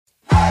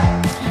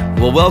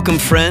Well, welcome,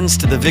 friends,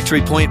 to the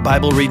Victory Point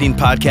Bible Reading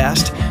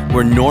Podcast,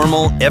 where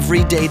normal,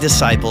 everyday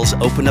disciples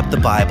open up the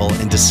Bible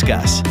and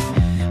discuss.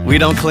 We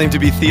don't claim to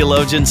be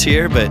theologians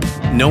here, but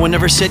no one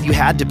ever said you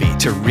had to be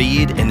to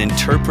read and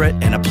interpret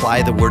and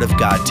apply the Word of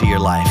God to your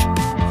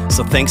life.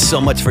 So thanks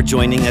so much for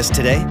joining us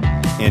today,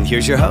 and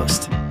here's your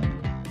host.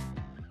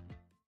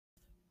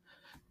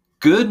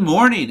 Good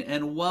morning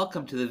and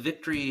welcome to the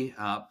Victory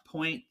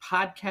Point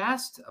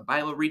Podcast, a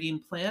Bible reading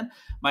plan.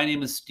 My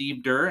name is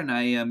Steve Durr and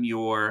I am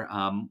your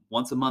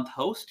once a month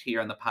host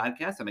here on the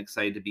podcast. I'm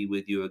excited to be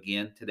with you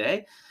again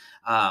today,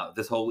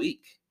 this whole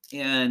week.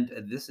 And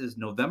this is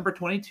November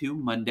 22,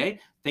 Monday,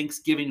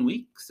 Thanksgiving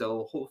week.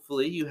 So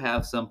hopefully you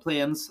have some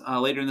plans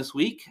later in this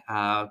week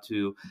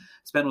to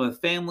spend with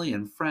family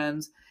and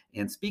friends.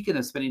 And speaking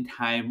of spending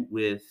time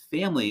with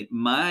family,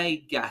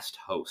 my guest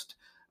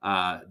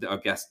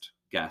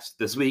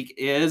this week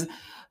is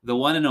the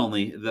one and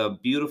only, the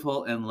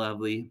beautiful and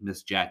lovely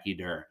Miss Jackie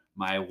Durr,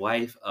 my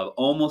wife of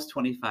almost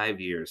 25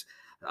 years.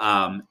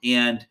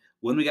 And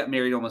when we got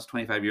married almost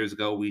 25 years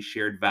ago, we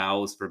shared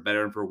vows for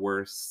better and for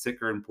worse,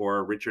 sicker and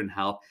poorer, richer in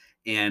health,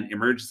 and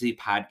emergency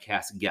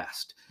podcast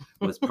guest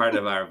was part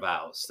of our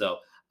vows. So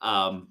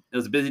it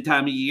was a busy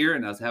time of year,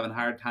 and I was having a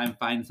hard time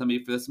finding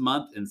somebody for this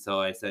month. And so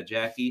I said,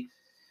 Jackie,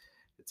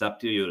 it's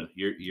up to you.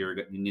 You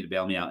need to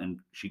bail me out. And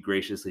she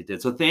graciously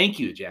did. So thank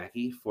you,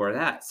 Jackie, for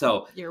that.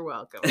 So you're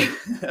welcome.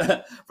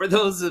 For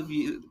those of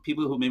you,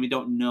 people who maybe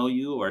don't know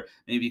you, or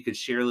maybe you could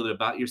share a little bit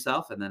about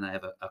yourself, and then I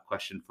have a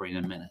question for you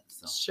in a minute.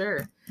 So.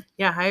 Sure.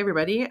 Yeah. Hi,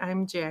 everybody.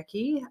 I'm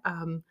Jackie.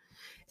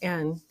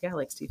 And yeah,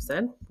 like Steve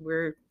said,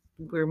 we're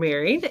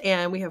married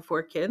and we have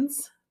 4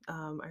 kids.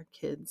 Our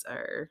kids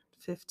are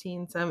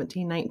 15,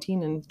 17,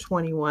 19, and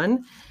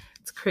 21.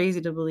 It's crazy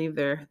to believe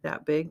they're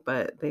that big,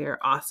 but they are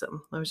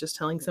awesome. I was just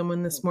telling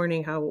someone this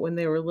morning how when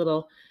they were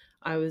little,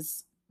 I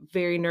was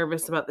very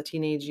nervous about the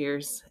teenage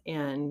years.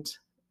 And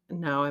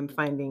now I'm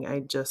finding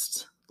I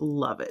just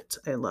love it.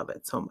 I love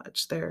it so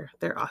much. They're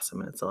awesome.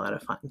 And it's a lot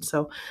of fun.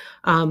 So,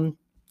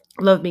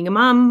 love being a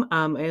mom.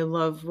 I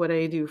love what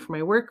I do for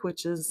my work,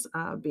 which is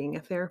being a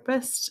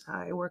therapist.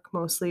 I work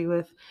mostly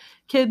with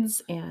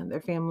kids and their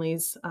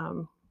families,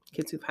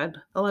 kids who've had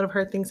a lot of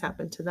hard things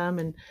happen to them.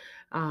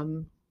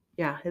 And,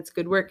 yeah, it's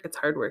good work. It's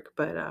hard work,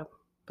 but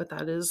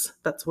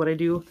that's what I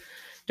do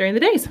during the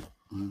days.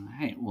 All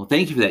right. Well,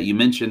 thank you for that. You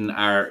mentioned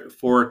our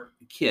 4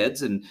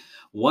 kids, and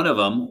one of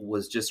them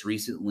was just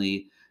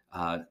recently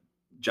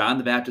John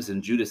the Baptist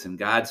and Judas in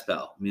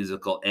Godspell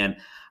musical, and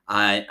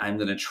I'm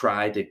going to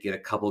try to get a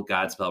couple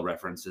Godspell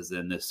references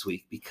in this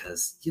week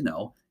because,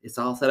 it's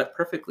all set up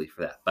perfectly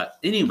for that. But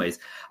anyways,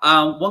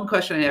 one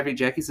question I have for you,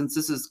 Jackie, since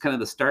this is kind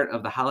of the start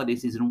of the holiday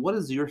season, what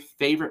is your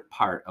favorite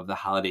part of the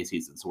holiday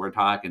season? So we're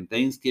talking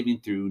Thanksgiving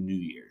through New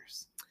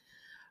Year's.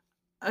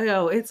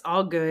 Oh, it's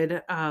all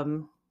good.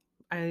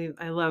 I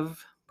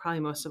love probably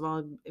most of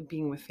all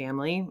being with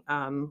family,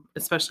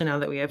 especially now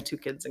that we have 2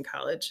 kids in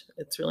college.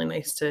 It's really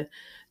nice to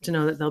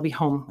know that they'll be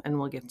home and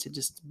we'll get to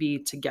just be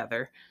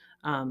together.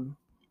 And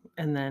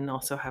then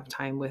also have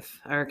time with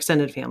our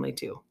extended family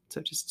too.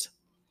 So just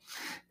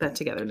that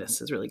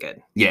togetherness is really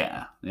good.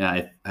 Yeah,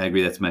 I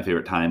agree. That's my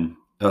favorite time.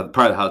 Part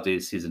of the holiday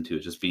season too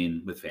is just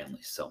being with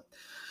family. So,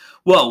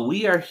 well,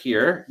 we are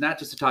here not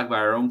just to talk about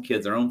our own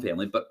kids, our own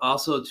family, but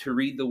also to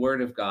read the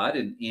Word of God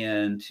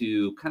and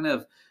to kind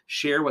of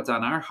share what's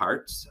on our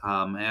hearts.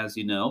 As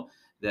you know,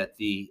 that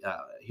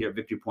here at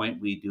Victory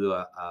Point, we do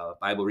a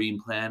Bible reading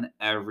plan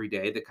every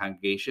day. The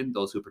congregation,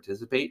 those who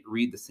participate,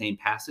 read the same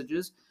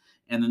passages.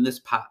 And then this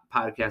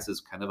podcast is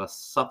kind of a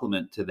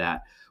supplement to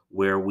that,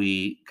 where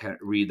we kind of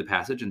read the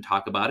passage and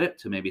talk about it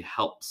to maybe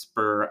help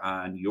spur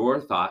on your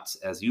thoughts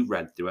as you've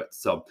read through it.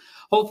 So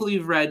hopefully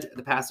you've read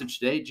the passage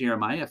today,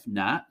 Jeremiah. If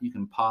not, you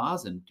can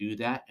pause and do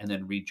that and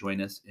then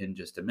rejoin us in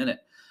just a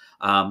minute.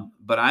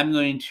 But I'm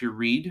going to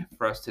read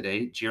for us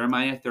today,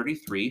 Jeremiah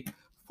 33,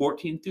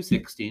 14 through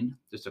 16,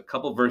 just a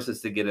couple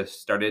verses to get us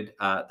started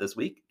this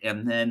week.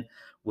 And then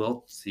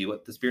we'll see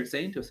what the Spirit's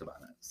saying to us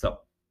about it.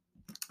 So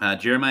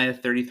Jeremiah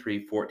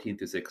 33, 14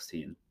 through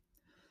 16.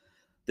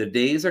 The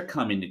days are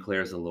coming,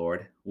 declares the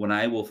Lord, when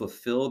I will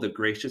fulfill the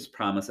gracious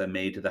promise I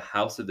made to the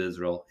house of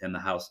Israel and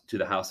to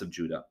the house of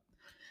Judah.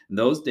 In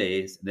those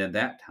days and at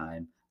that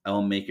time, I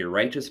will make a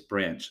righteous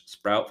branch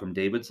sprout from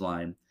David's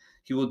line.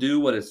 He will do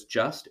what is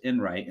just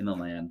and right in the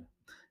land.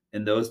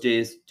 In those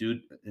days,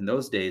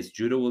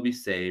 Judah will be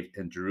saved,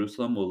 and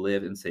Jerusalem will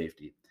live in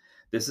safety.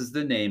 This is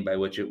the name by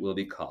which it will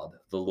be called,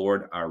 the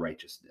Lord our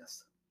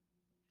righteousness.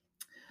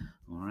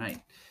 All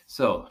right.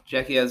 So,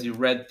 Jackie, as you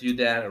read through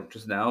that, or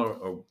just now,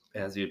 or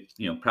as you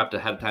prepped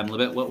ahead of time a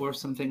little bit, what were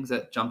some things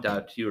that jumped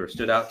out to you or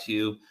stood out to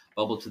you,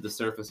 bubbled to the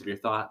surface of your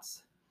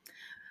thoughts?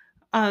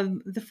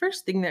 The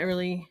first thing that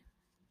really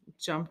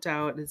jumped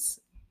out is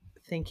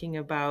thinking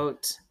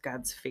about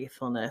God's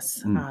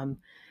faithfulness. When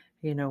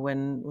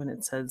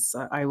it says,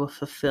 I will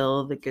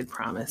fulfill the good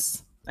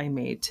promise I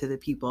made to the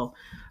people.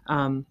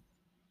 And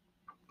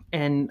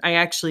I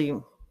actually,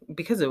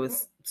 because it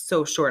was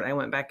so short. I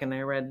went back and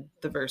I read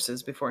the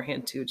verses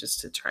beforehand too, just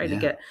to try to Yeah.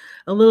 get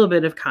a little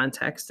bit of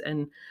context.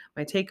 And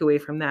my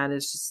takeaway from that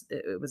is just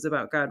it was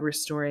about God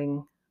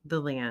restoring the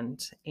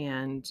land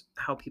and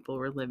how people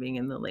were living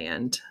in the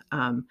land.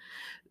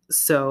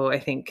 So I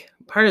think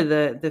part of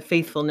the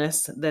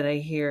faithfulness that I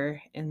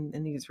hear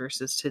in these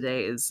verses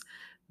today is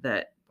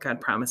that God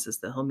promises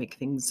that he'll make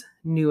things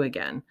new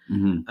again.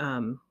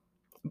 Mhm.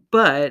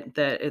 But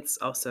that it's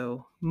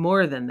also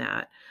more than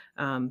that,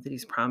 that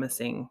he's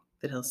promising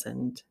that he'll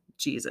send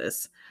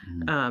Jesus,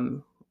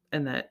 Mhm.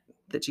 and that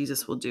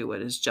Jesus will do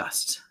what is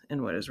just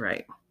and what is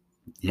right.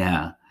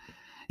 Yeah.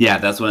 Yeah,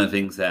 that's one of the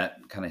things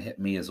that kind of hit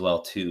me as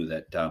well too.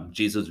 That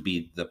Jesus would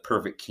be the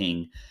perfect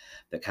king,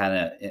 that kind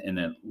of, and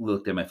I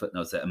looked at my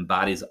footnotes, that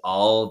embodies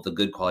all the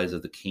good qualities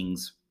of the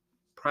kings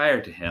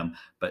prior to him.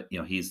 But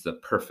he's the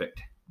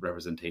perfect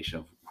representation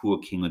of who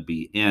a king would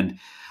be. And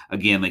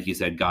again, like you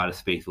said, God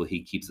is faithful;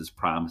 He keeps His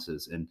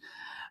promises. And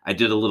I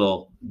did a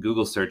little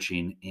Google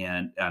searching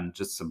and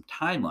just some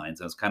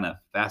timelines. I was kind of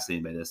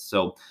fascinated by this.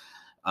 So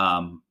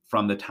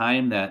from the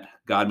time that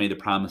God made a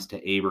promise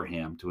to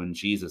Abraham to when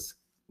Jesus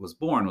was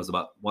born was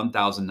about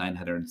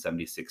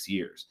 1,976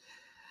 years.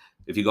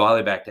 If you go all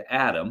the way back to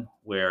Adam,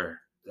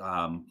 where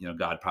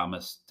God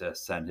promised to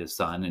send His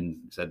son and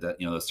said that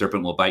the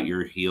serpent will bite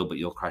your heel, but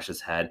you'll crush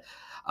his head.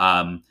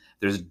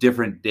 There's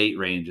different date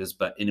ranges,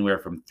 but anywhere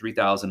from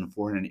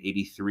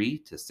 3,483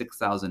 to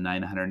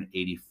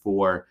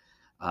 6,984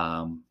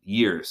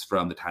 years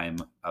from the time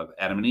of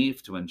Adam and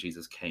Eve to when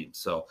Jesus came.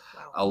 So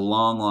Wow. a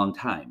long, long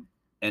time.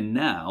 And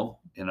now,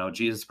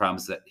 Jesus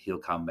promised that He'll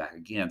come back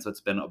again. So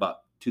it's been about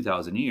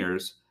 2,000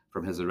 years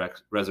from His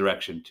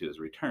resurrection to His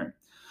return.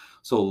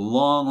 So a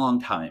long, long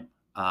time.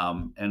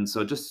 And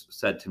so it just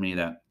said to me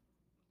that,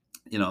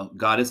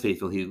 God is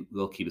faithful. He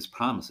will keep His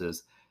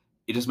promises.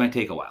 It just might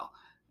take a while.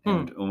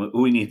 And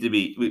we need to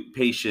be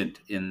patient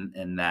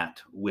in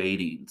that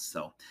waiting.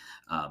 So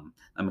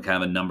I'm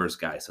kind of a numbers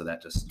guy. So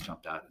that just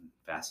jumped out and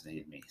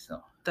fascinated me.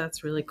 So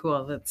That's really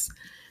cool. That's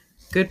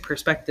good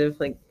perspective.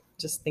 Like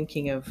just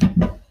thinking of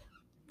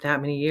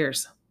that many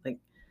years. Like,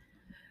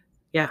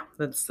 yeah,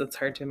 that's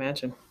hard to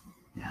imagine.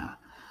 yeah.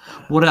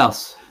 What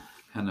else?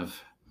 Kind of.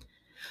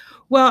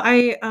 Well,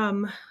 I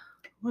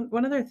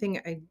one other thing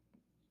I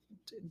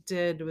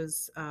did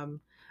was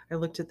I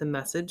looked at the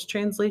Message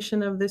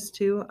translation of this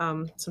too.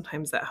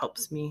 Sometimes that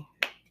helps me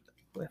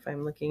if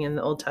I'm looking in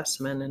the Old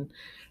Testament.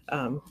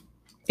 And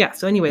yeah,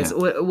 so anyways,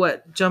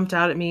 what jumped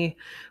out at me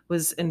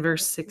was in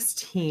verse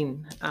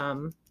 16,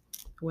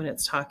 when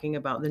it's talking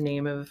about the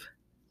name of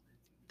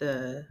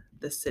the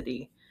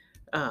city,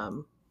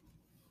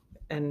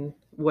 and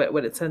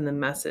what it said in the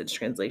Message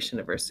translation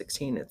of verse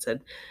 16. It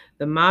said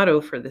the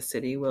motto for the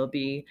city will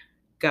be,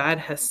 God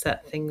has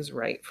set things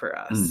right for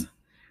us.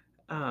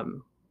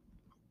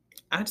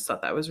 I just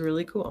thought that was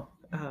really cool.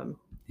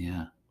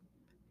 Yeah,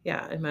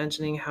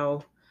 imagining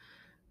how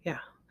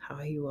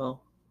He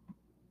will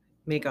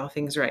make all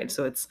things right.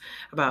 So it's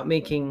about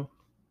making,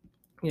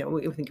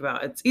 we think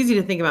about, it's easy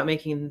to think about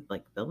making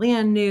like the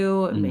land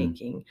new and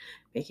making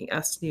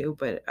us new,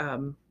 but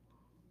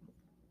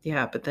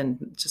but then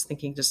just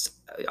thinking just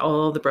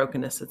all the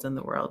brokenness that's in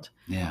the world,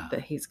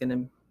 that He's going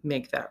to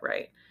make that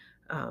right.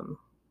 And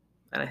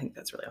I think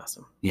that's really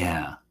awesome.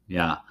 Yeah.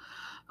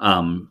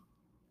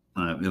 I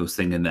was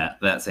thinking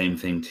that same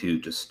thing too,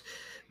 just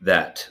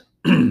that,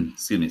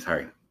 excuse me,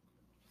 sorry.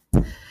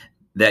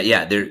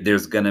 That,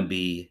 there's going to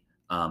be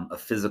a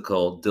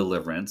physical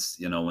deliverance,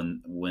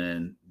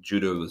 when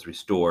Judah was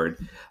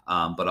restored,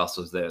 but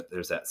also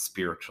there's that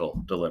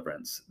spiritual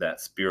deliverance,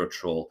 that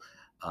spiritual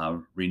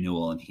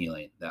renewal and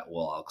healing that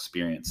we'll all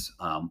experience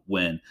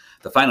when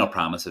the final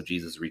promise of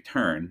Jesus'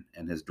 return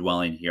and His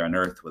dwelling here on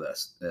earth with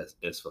us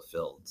is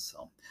fulfilled.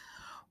 So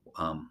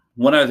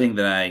one other thing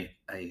that I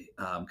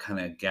kind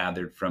of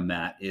gathered from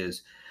that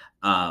is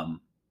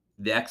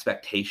the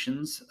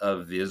expectations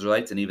of the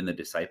Israelites and even the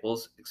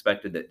disciples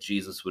expected that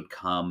Jesus would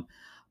come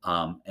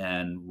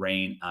and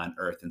reign on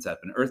earth and set up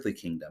an earthly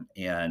kingdom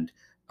and,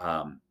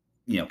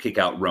 kick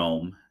out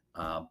Rome,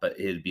 but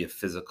it'd be a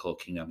physical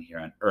kingdom here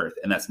on earth.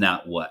 And that's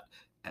not what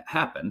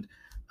happened,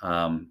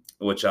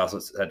 which also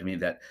said to me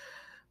that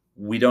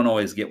we don't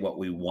always get what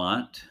we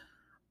want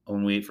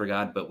when we wait for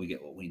God, but we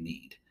get what we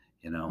need.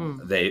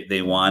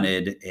 They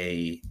wanted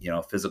a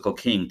physical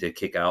king to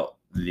kick out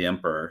the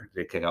emperor,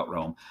 to kick out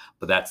Rome,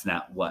 but that's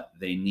not what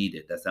they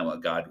needed. That's not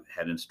what God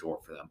had in store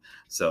for them.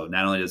 So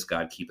not only does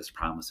God keep His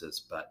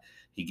promises, but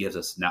He gives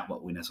us not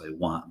what we necessarily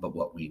want, but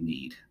what we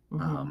need.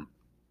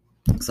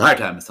 So hard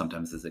time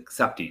sometimes is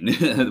accepting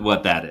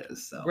what that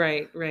is. So.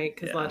 Right.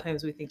 Because a lot of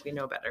times we think we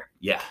know better.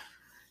 Yeah.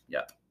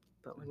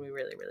 But when we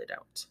really, really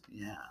don't.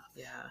 Yeah.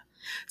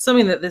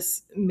 Something that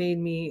this made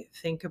me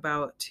think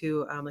about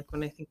too, like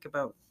when I think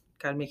about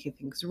God making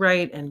things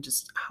right and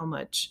just how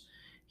much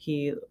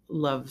He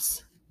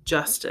loves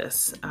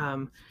justice.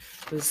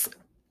 It was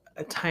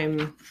a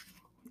time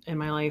in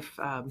my life,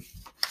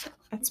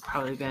 it's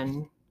probably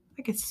been,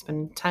 I guess it's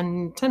been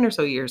 10 or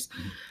so years,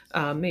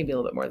 maybe a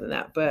little bit more than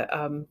that, but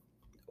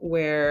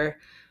where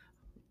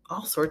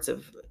all sorts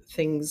of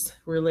things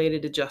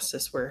related to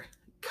justice were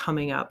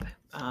coming up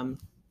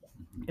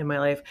in my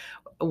life.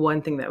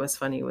 One thing that was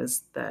funny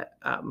was that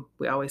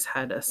we always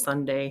had a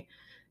Sunday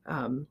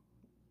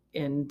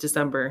in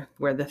December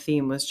where the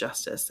theme was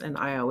justice, and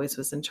I always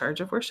was in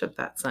charge of worship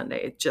that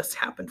Sunday. It just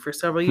happened for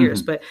several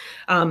years, but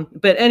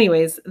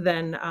anyways,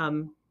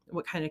 then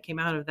what kind of came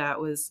out of that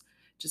was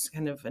just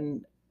kind of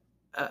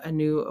a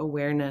new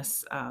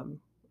awareness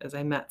as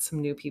I met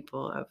some new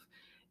people of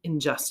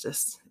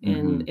injustice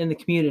in the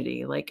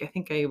community. Like, I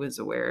think I was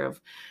aware of,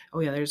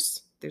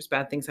 there's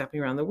bad things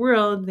happening around the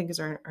world. Things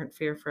aren't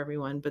fair for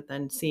everyone. But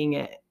then seeing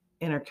it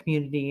in our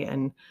community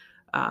and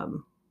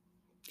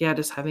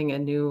just having a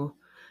new,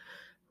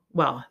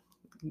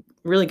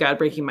 really God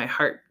breaking my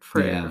heart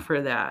for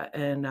that,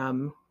 and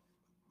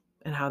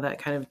how that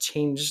kind of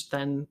changed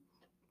then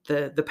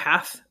the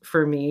path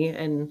for me,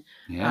 and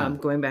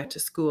going back to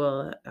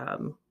school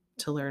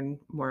to learn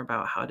more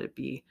about how to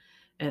be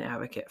an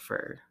advocate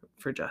for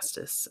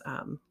justice.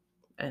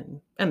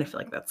 And I feel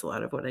like that's a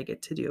lot of what I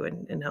get to do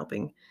in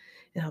helping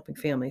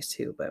families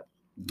too. But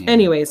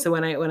anyway, so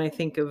when I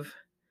think of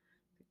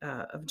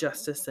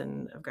justice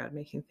and of God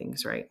making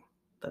things right,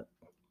 that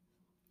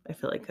I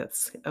feel like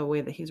that's a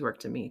way that He's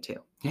worked in me too.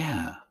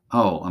 Yeah.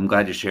 Oh, I'm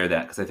glad you shared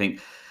that, because I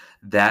think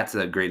that's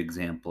a great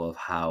example of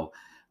how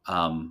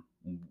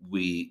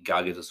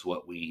God gives us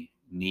what we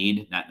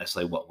need, not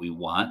necessarily what we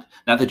want.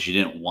 Not that you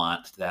didn't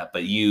want that,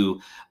 but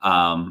you,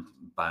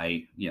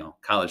 by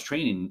college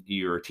training,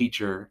 you're a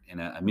teacher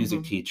and a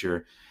music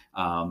teacher,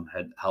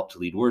 had helped to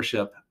lead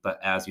worship. But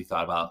as you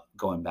thought about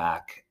going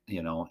back,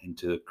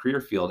 into the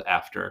career field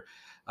after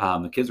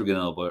the kids were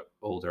getting a little bit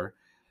older,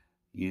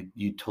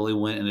 you totally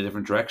went in a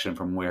different direction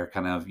from where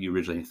kind of you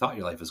originally thought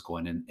your life was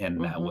going,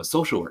 and that was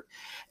social work.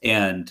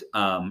 And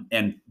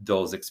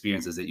those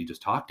experiences that you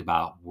just talked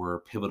about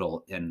were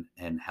pivotal in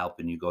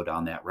helping you go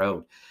down that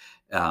road.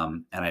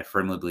 And I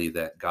firmly believe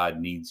that God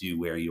needs you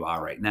where you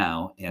are right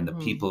now, and the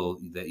people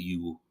that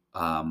you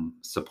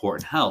support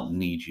and help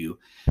need you.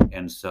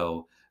 And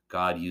so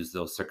God used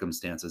those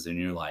circumstances in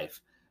your life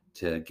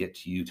to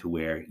get you to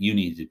where you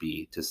need to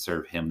be to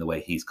serve Him the way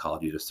He's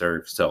called you to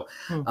serve. So,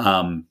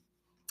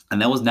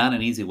 and that was not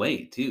an easy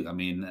way too. I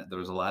mean, there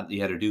was a lot that you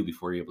had to do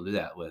before you were able to do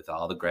that, with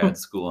all the grad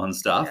school and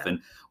stuff.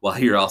 And while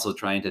you're also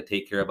trying to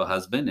take care of a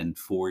husband and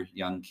 4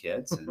 young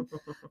kids. And,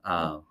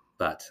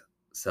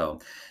 so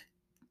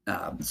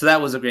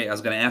that was a great, I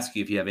was going to ask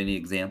you if you have any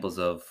examples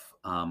of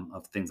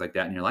things like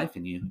that in your life,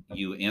 and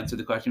you answered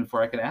the question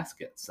before I could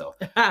ask it. So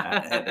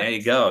there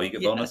you go. You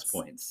get bonus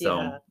points.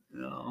 So,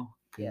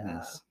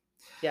 goodness.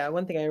 Yeah.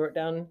 One thing I wrote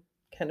down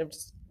kind of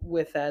just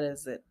with that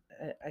is that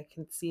I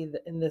can see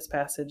that in this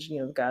passage,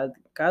 God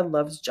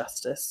loves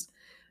justice.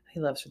 He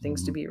loves for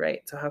things to be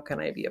right. So how can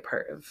I be a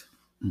part of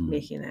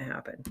making that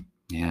happen?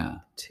 Yeah.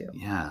 Too.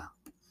 Yeah.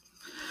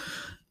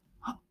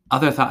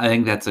 Other thought, I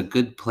think that's a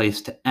good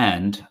place to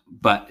end,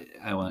 but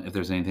if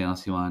there's anything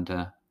else you wanted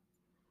to.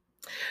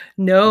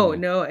 No.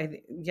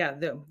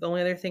 The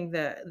only other thing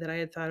that I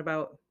had thought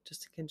about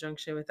just in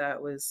conjunction with that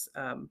was,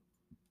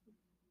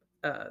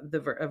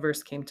 a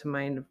verse came to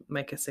mind,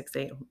 Micah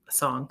 6:8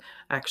 song.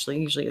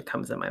 Actually, usually it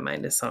comes in my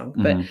mind as song,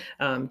 but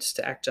just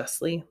to act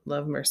justly,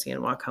 love mercy,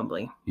 and walk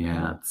humbly.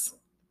 Yeah.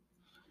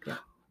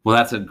 Well,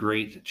 that's a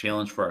great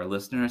challenge for our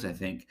listeners. I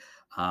think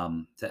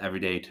to every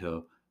day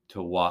to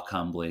walk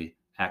humbly,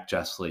 act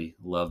justly,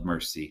 love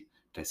mercy.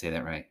 Did I say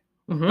that right?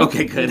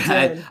 Okay, good.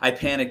 I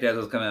panicked as it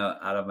was coming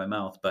out of my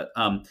mouth, but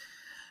I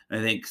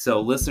think so.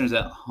 Listeners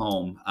at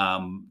home,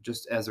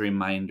 just as a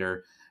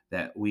reminder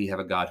that we have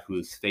a God who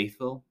is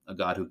faithful, a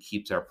God who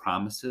keeps our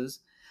promises,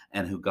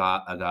 and a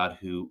God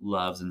who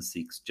loves and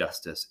seeks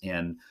justice.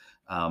 And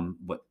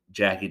what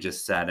Jackie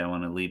just said, I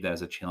want to leave that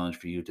as a challenge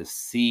for you to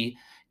see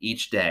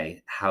each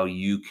day how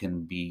you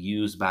can be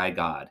used by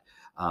God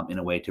in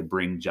a way to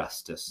bring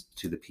justice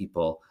to the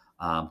people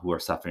who are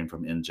suffering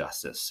from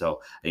injustice.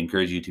 So I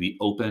encourage you to be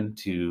open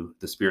to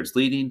the Spirit's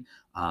leading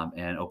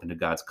and open to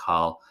God's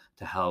call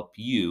to help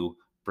you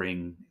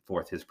bring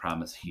forth His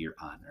promise here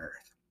on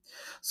earth.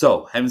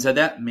 So, having said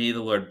that, may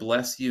the Lord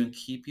bless you and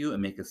keep you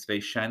and make His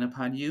face shine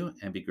upon you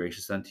and be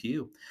gracious unto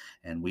you.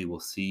 And we will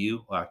see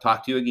you or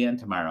talk to you again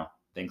tomorrow.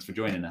 Thanks for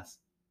joining us.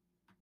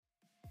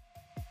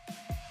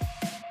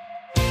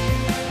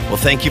 Well,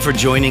 thank you for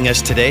joining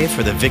us today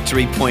for the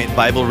Victory Point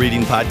Bible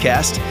Reading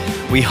Podcast.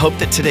 We hope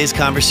that today's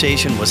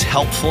conversation was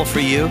helpful for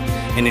you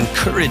and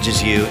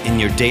encourages you in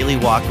your daily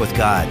walk with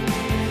God.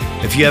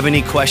 If you have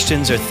any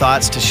questions or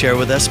thoughts to share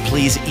with us,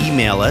 please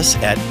email us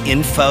at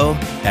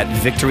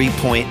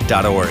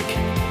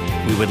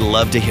info@victorypoint.org. We would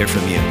love to hear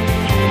from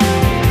you.